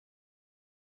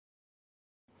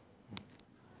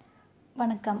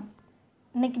வணக்கம்.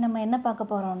 இன்னைக்கு நம்ம என்ன பார்க்க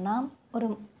போகிறோம்னா ஒரு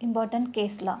important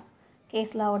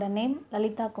case லாவோட name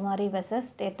Lalitha Kumari versus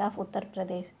state of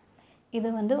Uttar Pradesh.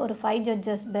 இது ஒரு 5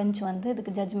 ஜட்ஜஸ் பெஞ்ச்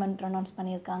இதுக்கு ஜட்ஜ்மெண்ட் ப்ரொனவுன்ஸ்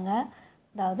பண்ணியிருக்காங்க.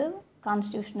 அதாவது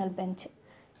கான்ஸ்டியூஷனல் பெஞ்ச்.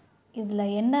 இதில்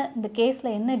இந்த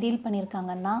கேஸில் என்ன டீல்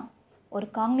பண்ணியிருக்காங்கன்னா, ஒரு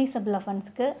காக்னிசபிள்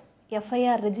அஃபென்ஸ்க்கு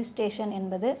எஃப்ஐஆர் ரெஜிஸ்ட்ரேஷன்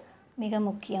என்பது மிக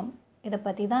முக்கியம். இதை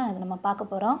பற்றி தான் இது நம்ம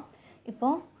பார்க்க போகிறோம்.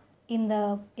 இப்போது இந்த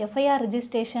எஃப்ஐஆர்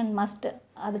ரெஜிஸ்ட்ரேஷன் மஸ்ட்,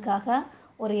 அதுக்காக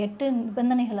ஒரு 8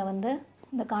 நிபந்தனைகளை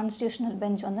இந்த கான்ஸ்டியூஷனல்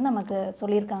பெஞ்ச் நமக்கு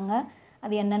சொல்லியிருக்காங்க.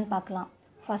 அது என்னன்னு பார்க்கலாம்.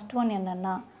 ஃபர்ஸ்ட் ஒன்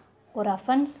என்னென்னா, ஒரு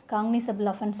அஃபென்ஸ் காக்னிசபிள்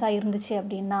அஃபென்ஸாக இருந்துச்சு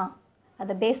அப்படின்னா,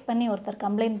 அதை பேஸ் பண்ணி ஒருத்தர்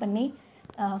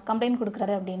கம்ப்ளைண்ட்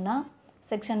கொடுக்குறாரு அப்படின்னா,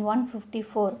 செக்ஷன்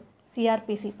 154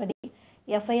 சிஆர்பிசி படி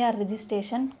எஃப்ஐஆர்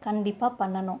ரெஜிஸ்ட்ரேஷன் கண்டிப்பாக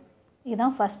பண்ணணும்.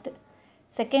 இதுதான் ஃபஸ்ட்டு.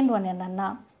 செகண்ட் ஒன்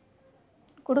என்னென்னா,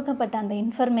 கொடுக்கப்பட்ட அந்த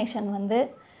இன்ஃபர்மேஷன்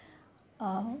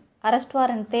அரெஸ்ட்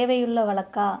வாரண்ட் தேவையுள்ள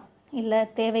வழக்கா இல்லை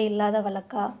தேவையில்லாத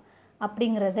வழக்கா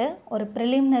அப்படிங்கிறது ஒரு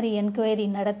ப்ரிலிமினரி என்கொயரி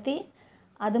நடத்தி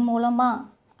அது மூலமாக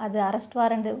அது அரெஸ்ட்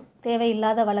வாரண்ட்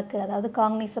தேவையில்லாத வழக்கு, அதாவது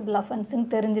காக்னிசபிள் அஃபென்ஸுன்னு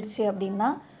தெரிஞ்சிருச்சு அப்படின்னா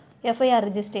எஃப்ஐஆர்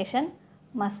ரெஜிஸ்ட்ரேஷன்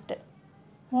மஸ்ட்டு.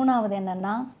 மூணாவது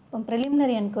என்னென்னா, இப்போ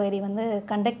ப்ரிலிமினரி என்கொயரி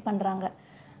கண்டக்ட் பண்ணுறாங்க.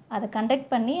 அதை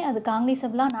கண்டக்ட் பண்ணி அது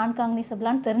காக்னிசபிளாக நான்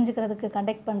காக்னிசபிளான்னு தெரிஞ்சுக்கிறதுக்கு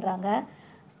கண்டக்ட் பண்ணுறாங்க.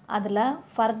 அதில்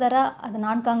ஃபர்தராக அது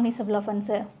நான் காக்னிசபிள்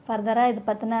அஃபென்ஸு, ஃபர்தராக இது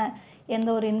பற்றின எந்த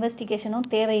ஒரு இன்வெஸ்டிகேஷனும்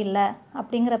தேவையில்லை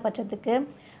அப்படிங்கிற பட்சத்துக்கு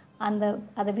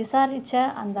அதை விசாரித்த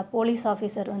அந்த போலீஸ்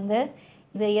ஆஃபீஸர்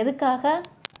இதை எதுக்காக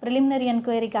ப்ரிலிமினரி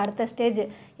என்கொயரிக்கு அடுத்த ஸ்டேஜ்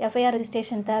எஃப்ஐஆர்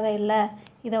ரெஜிஸ்ட்ரேஷன் தேவையில்லை,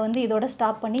 இதை இதோட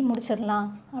ஸ்டாப் பண்ணி முடிச்சிடலாம்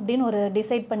அப்படின்னு ஒரு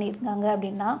டிசைட் பண்ணியிருக்காங்க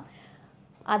அப்படின்னா,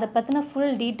 அதை பற்றின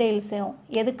ஃபுல் டீட்டெயில்ஸையும்,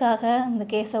 எதுக்காக இந்த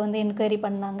கேஸை என்கொயரி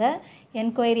பண்ணாங்க,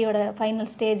 என்கொயரியோட ஃபைனல்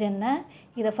ஸ்டேஜ் என்ன,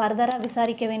 இதை ஃபர்தராக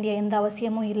விசாரிக்க வேண்டிய எந்த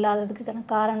அவசியமும் இல்லாததுக்கான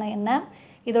காரணம் என்ன,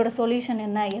 இதோட சொல்யூஷன்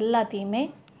என்ன, எல்லாத்தையுமே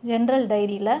ஜென்ரல்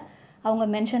டைரியில் அவங்க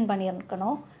மென்ஷன்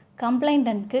பண்ணியிருக்கணும்.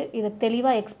 கம்ப்ளைண்டன்ட்க்கு இதை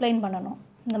தெளிவாக எக்ஸ்பிளைன் பண்ணணும்.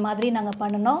 இந்த மாதிரி நாங்கள்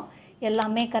பண்ணினோம்,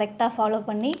 எல்லாமே கரெக்டாக ஃபாலோ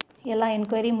பண்ணி எல்லா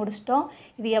என்கொயரி முடிச்சிட்டோம்,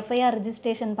 இது எஃப்ஐஆர்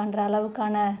ரெஜிஸ்ட்ரேஷன் பண்ணுற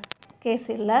அளவுக்கான கேஸ்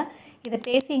இல்லை, இதை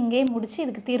பேசி இங்கே முடித்து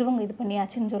இதுக்கு தீர்வும் இது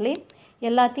பண்ணியாச்சுன்னு சொல்லி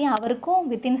எல்லாத்தையும் அவருக்கும்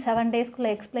வித்தின் 7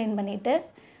 டேஸ்க்குள்ளே எக்ஸ்பிளைன் பண்ணிவிட்டு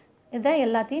இதை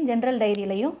எல்லாத்தையும் ஜென்ரல்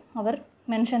டைரியிலையும் அவர்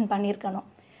மென்ஷன் பண்ணியிருக்கணும்.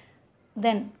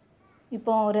 தென்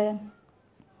இப்போ ஒரு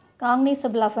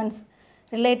காக்னிசபிள் அஃபென்ஸ்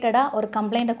ரிலேட்டடாக ஒரு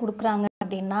கம்ப்ளைண்ட்டை கொடுக்குறாங்க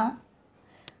அப்படின்னா,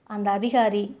 அந்த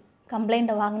அதிகாரி,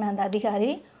 கம்ப்ளைண்ட்டை வாங்கின அந்த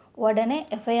அதிகாரி உடனே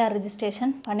எஃப்ஐஆர்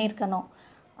ரெஜிஸ்ட்ரேஷன் பண்ணியிருக்கணும்.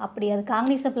 அப்படி அது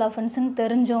காக்னிசபிள் அஃபென்ஸுன்னு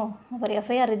தெரிஞ்சும் அவர்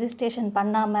எஃப்ஐஆர் ரெஜிஸ்ட்ரேஷன்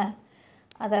பண்ணாமல்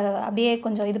அதை அப்படியே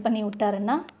கொஞ்சம் இது பண்ணி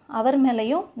விட்டாருன்னா அவர்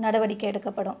மேலேயும் நடவடிக்கை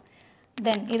எடுக்கப்படும்.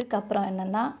 தென் இதுக்கப்புறம்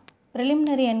என்னென்னா,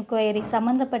 ப்ரிலிமினரி என்கொயரி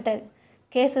சம்மந்தப்பட்ட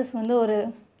கேசஸ் ஒரு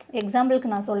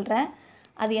எக்ஸாம்பிளுக்கு நான் சொல்கிறேன்.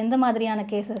 அது எந்த மாதிரியான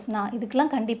கேசஸ்னால்,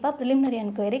 இதுக்கெலாம் கண்டிப்பாக ப்ரிலிமினரி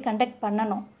என்கொயரி கண்டக்ட்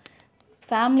பண்ணணும்.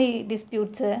 ஃபேமிலி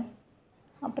டிஸ்பியூட்ஸு,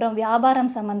 அப்புறம்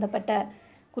வியாபாரம் சம்மந்தப்பட்ட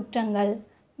குற்றங்கள்,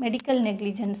 மெடிக்கல்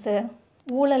நெக்லிஜென்ஸு,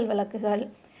 ஊழல் வழக்குகள்,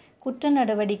 குற்ற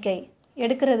நடவடிக்கை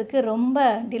எடுக்கிறதுக்கு ரொம்ப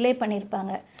டிலே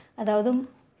பண்ணியிருப்பாங்க. அதாவது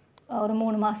ஒரு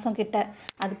 3 மாதம் கிட்ட,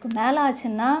 அதுக்கு மேலே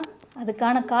ஆச்சுன்னா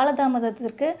அதுக்கான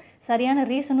காலதாமதத்திற்கு சரியான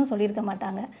ரீசனும் சொல்லியிருக்க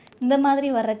மாட்டாங்க. இந்த மாதிரி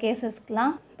வர்ற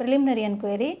கேசஸ்க்கெலாம் ப்ரிலிமினரி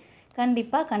என்கொயரி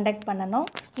கண்டிப்பாக கண்டக்ட் பண்ணணும்.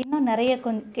 இன்னும் நிறைய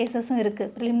கேசஸும்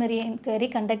இருக்குது ப்ரிலிமினரி என்கொயரி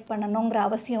கண்டக்ட் பண்ணணுங்கிற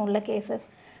அவசியம் உள்ள கேசஸ்.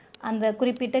 அந்த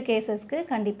குறிப்பிட்ட கேசஸ்க்கு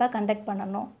கண்டிப்பாக கண்டக்ட்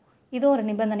பண்ணணும். இது ஒரு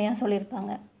நிபந்தனையாக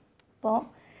சொல்லியிருப்பாங்க. இப்போது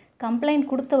கம்ப்ளைண்ட்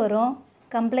கொடுத்தவரும்,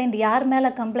 கம்ப்ளைண்ட் யார்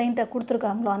மேலே கம்ப்ளைண்ட்டை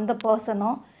கொடுத்துருக்காங்களோ அந்த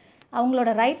பர்சனும், அவங்களோட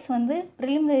ரைட்ஸ்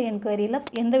ப்ரிலிமினரி என்கொயரியில்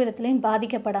எந்த விதத்துலையும்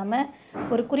பாதிக்கப்படாமல்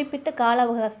ஒரு குறிப்பிட்ட கால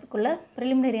அவகாசத்துக்குள்ளே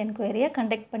ப்ரிலிமினரி என்கொயரியை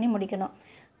கண்டக்ட் பண்ணி முடிக்கணும்.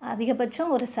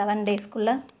 அதிகபட்சம் ஒரு 7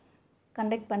 டேஸ்க்குள்ளே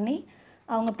கண்டக்ட் பண்ணி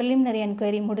அவங்க ப்ரிலிமினரி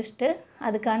என்கொயரி முடிச்சுட்டு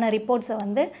அதுக்கான ரிப்போர்ட்ஸை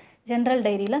ஜென்ரல்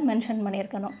டைரியில் மென்ஷன்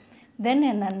பண்ணியிருக்கணும். தென்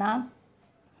என்னென்னா,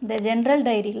 இந்த ஜென்ரல்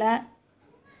டைரியில்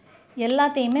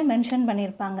எல்லாத்தையுமே மென்ஷன்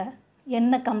பண்ணியிருப்பாங்க.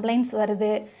 என்ன கம்ப்ளைண்ட்ஸ்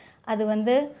வருது, அது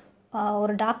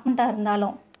ஒரு டாக்குமெண்ட்டாக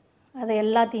இருந்தாலும் அதை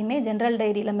எல்லாத்தையுமே ஜென்ரல்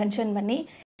டைரியில் மென்ஷன் பண்ணி,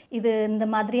 இது இந்த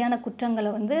மாதிரியான குற்றங்களை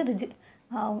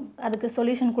அதுக்கு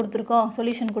சொல்யூஷன் கொடுத்துருக்கோம்,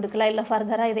 சொல்யூஷன் கொடுக்கல, இல்லை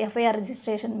ஃபர்தராக இதை எஃப்ஐஆர்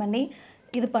ரெஜிஸ்ட்ரேஷன் பண்ணி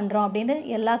இது பண்ணுறோம் அப்படின்னு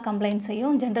எல்லா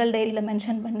கம்ப்ளைண்ட்ஸையும் ஜென்ரல் டைரியில்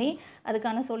மென்ஷன் பண்ணி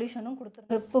அதுக்கான சொல்யூஷனும்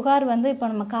கொடுத்துருக்கோம். புகார் இப்போ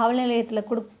நம்ம காவல் நிலையத்தில்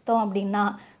கொடுத்தோம் அப்படின்னா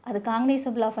அது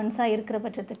காக்னிசபிள் அஃபென்ஸாக இருக்கிற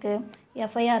பட்சத்துக்கு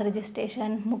எஃப்ஐஆர்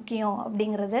ரெஜிஸ்ட்ரேஷன் முக்கியம்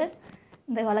அப்படிங்கிறது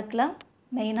இந்த வழக்கில்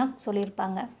மெயினாக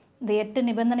சொல்லியிருப்பாங்க. இந்த 8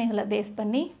 நிபந்தனைகளை பேஸ்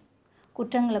பண்ணி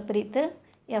குற்றங்களை பிரித்து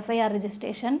எஃப்ஐஆர்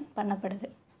ரெஜிஸ்ட்ரேஷன் பண்ணப்படுது.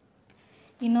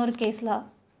 இன்னொரு கேஸில்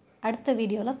அடுத்த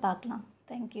வீடியோவில் பார்க்கலாம்.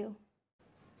 தேங்க்யூ.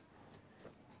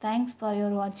 தேங்க்ஸ் ஃபார்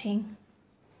யுவர் வாட்சிங்.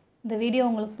 இந்த வீடியோ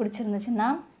உங்களுக்கு பிடிச்சிருந்துச்சுன்னா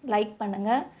லைக்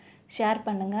பண்ணுங்கள், ஷேர்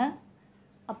பண்ணுங்கள்,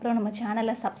 அப்புறம் நம்ம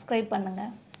சேனலை சப்ஸ்கிரைப்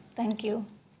பண்ணுங்கள். தேங்க்யூ.